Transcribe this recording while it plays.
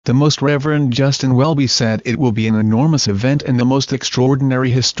The Most Reverend Justin Welby said it will be an enormous event and the most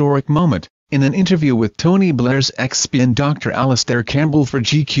extraordinary historic moment. In an interview with Tony Blair's ex-spin Dr. Alastair Campbell for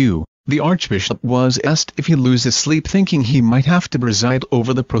GQ, the Archbishop was asked if he loses sleep thinking he might have to preside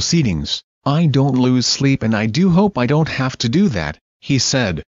over the proceedings. "I don't lose sleep and I do hope I don't have to do that," he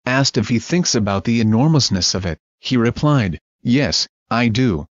said. Asked if he thinks about the enormousness of it, he replied, "Yes, I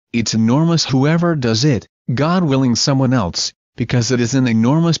do. It's enormous whoever does it, God willing someone else, because it is an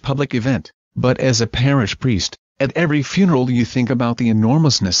enormous public event. But as a parish priest, at every funeral you think about the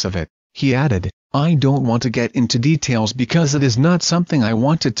enormousness of it." He added, "I don't want to get into details because it is not something I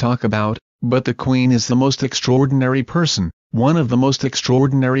want to talk about, but the Queen is the most extraordinary person, one of the most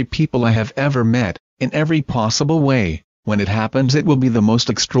extraordinary people I have ever met, in every possible way. When it happens it will be the most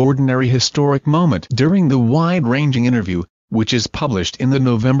extraordinary historic moment." During the wide-ranging interview, which is published in the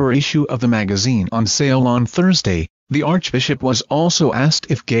November issue of the magazine on sale on Thursday, the Archbishop was also asked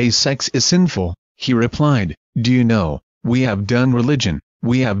if gay sex is sinful. He replied, "Do you know, we have done religion,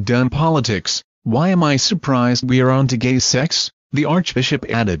 we have done politics, why am I surprised we are on to gay sex?" The Archbishop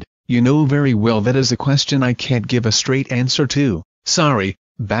added, "You know very well that is a question I can't give a straight answer to. Sorry,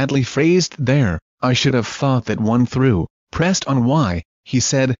 badly phrased there, I should have thought that one through." Pressed on why, he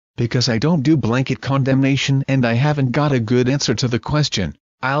said, "Because I don't do blanket condemnation and I haven't got a good answer to the question.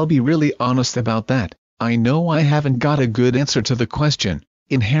 I'll be really honest about that. I know I haven't got a good answer to the question.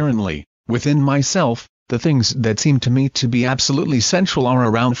 Inherently, within myself, the things that seem to me to be absolutely central are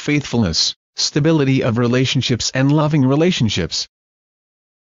around faithfulness, stability of relationships and loving relationships.